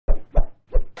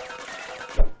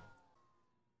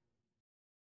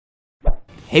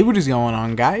Hey, what is going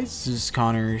on, guys? This is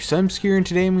Connor Semskier, and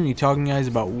today I'm going to be talking to you guys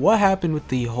about what happened with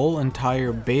the whole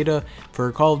entire beta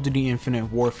for Call of Duty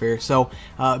Infinite Warfare. So,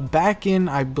 back in,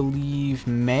 I believe,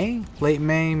 May, late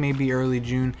May, maybe early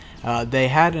June, they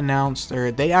had announced,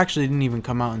 or they actually didn't even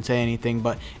come out and say anything,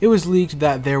 but it was leaked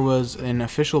that there was an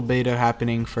official beta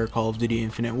happening for Call of Duty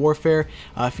Infinite Warfare.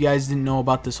 If you guys didn't know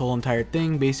about this whole entire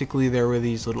thing, basically there were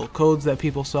these little codes that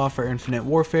people saw for Infinite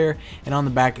Warfare, and on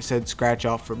the back it said scratch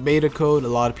off for beta code.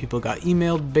 A lot of people got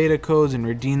emailed beta codes and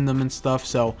redeemed them and stuff.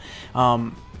 So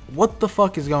what the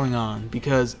fuck is going on?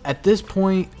 Because at this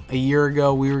point, a year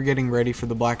ago, we were getting ready for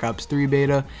the Black Ops 3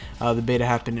 beta. The beta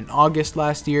happened in August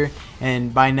last year,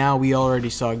 and by now we already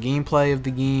saw gameplay of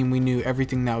the game. We knew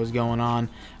everything that was going on.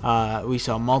 We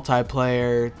saw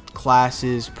multiplayer,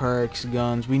 classes, perks,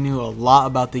 guns. We knew a lot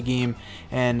about the game,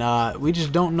 and we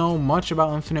just don't know much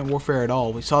about Infinite Warfare at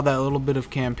all. We saw that little bit of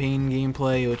campaign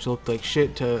gameplay, which looked like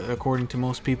shit according to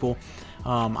most people.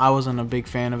 I wasn't a big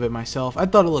fan of it myself. I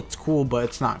thought it looked cool, but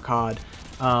it's not COD.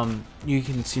 You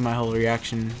can see my whole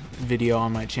reaction video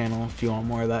on my channel if you want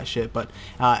more of that shit. But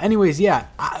anyways, yeah,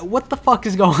 what the fuck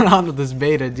is going on with this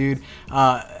beta, dude?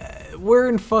 We're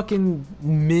in fucking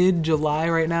mid-July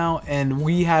right now, and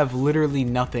we have literally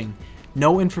nothing.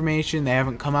 No information. They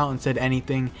haven't come out and said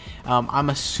anything. I'm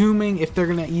assuming if they're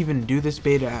gonna even do this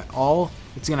beta at all,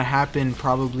 it's gonna happen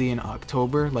probably in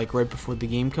October, like right before the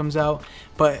game comes out.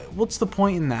 But what's the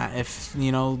point in that if,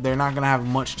 you know, they're not gonna have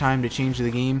much time to change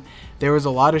the game? There was a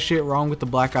lot of shit wrong with the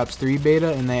Black Ops 3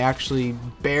 beta, and they actually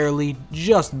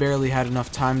just barely had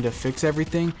enough time to fix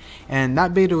everything, and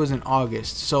that beta was in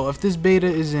August. So if this beta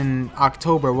is in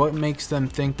October, what makes them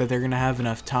think that they're gonna have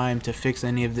enough time to fix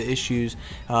any of the issues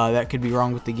that could be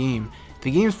wrong with the game?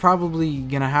 The game's probably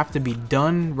gonna have to be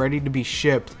done, ready to be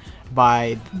shipped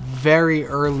by very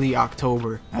early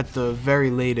October at the very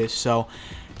latest. So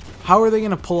how are they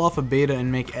gonna pull off a beta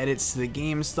and make edits to the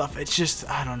game and stuff? It's just,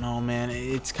 I don't know, man.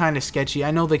 It's kind of sketchy.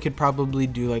 I know they could probably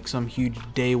do like some huge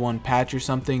day one patch or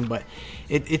something, but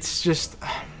it's just,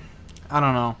 I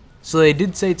don't know. So they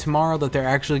did say tomorrow that they're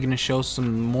actually going to show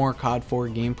some more COD 4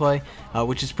 gameplay,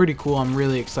 which is pretty cool. I'm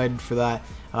really excited for that.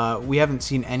 We haven't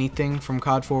seen anything from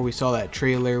COD 4. We saw that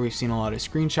trailer, we've seen a lot of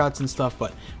screenshots and stuff,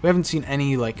 but we haven't seen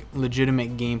any like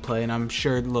legitimate gameplay, and I'm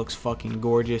sure it looks fucking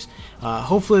gorgeous.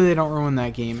 Hopefully they don't ruin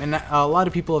that game. And a lot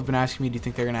of people have been asking me, do you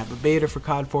think they're going to have a beta for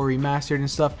COD 4 remastered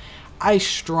and stuff? I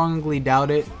strongly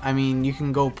doubt it. I mean, you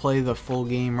can go play the full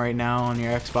game right now on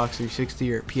your Xbox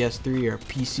 360 or PS3 or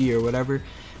PC or whatever.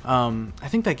 I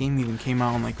think that game even came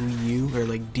out on like Wii U or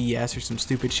like DS or some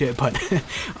stupid shit, but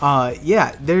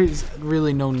yeah, there's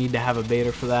really no need to have a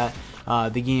beta for that.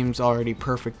 The game's already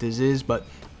perfect as is, but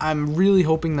I'm really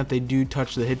hoping that they do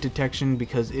touch the hit detection,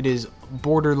 because it is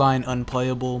borderline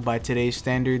unplayable by today's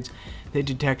standards. The hit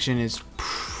detection is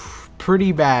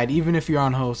pretty bad. Even if you're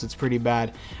on host, it's pretty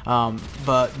bad.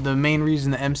 But the main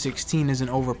reason the M16 isn't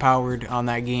overpowered on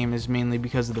that game is mainly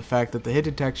because of the fact that the hit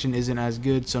detection isn't as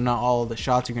good, so not all of the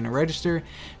shots are going to register,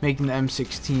 making the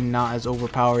M16 not as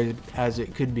overpowered as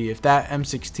it could be. If that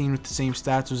M16 with the same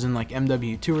stats was in like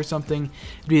MW2 or something,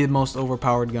 it'd be the most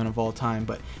overpowered gun of all time.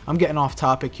 But I'm getting off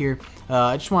topic here.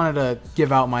 I just wanted to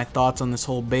give out my thoughts on this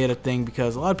whole beta thing,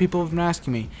 because a lot of people have been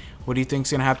asking me, what do you think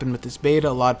is going to happen with this beta?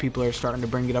 A lot of people are starting to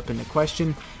bring it up into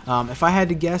question. If I had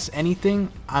to guess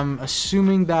anything, I'm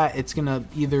assuming that it's going to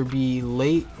either be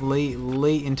late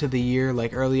into the year,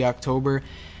 like early October,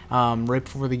 right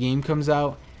before the game comes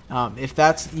out. If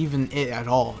that's even it at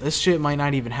all. This shit might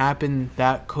not even happen.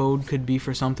 That code could be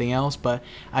for something else, but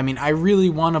I mean, I really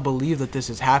want to believe that this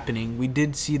is happening. We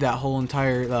did see that whole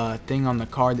entire thing on the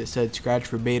card that said scratch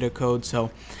for beta code, so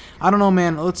I don't know,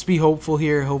 man. Let's be hopeful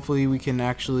here. Hopefully we can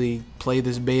actually play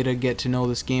this beta, get to know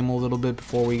this game a little bit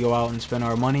before we go out and spend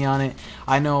our money on it.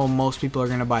 I know most people are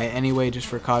going to buy it anyway just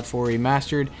for COD 4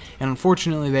 Remastered, and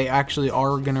unfortunately they actually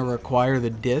are going to require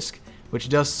the disc, which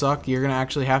does suck. You're going to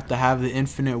actually have to have the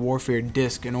Infinite Warfare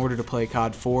disc in order to play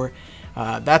COD 4.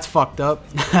 That's fucked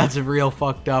up. That's real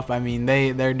fucked up. I mean,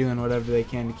 they're doing whatever they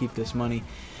can to keep this money,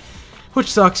 which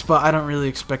sucks, but I don't really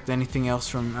expect anything else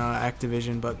from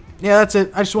Activision. But yeah, that's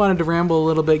it. I just wanted to ramble a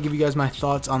little bit, give you guys my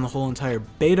thoughts on the whole entire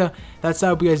beta. That's it. I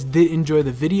hope you guys did enjoy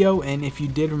the video, and if you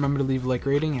did, remember to leave a like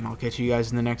rating, and I'll catch you guys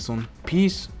in the next one.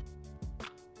 Peace.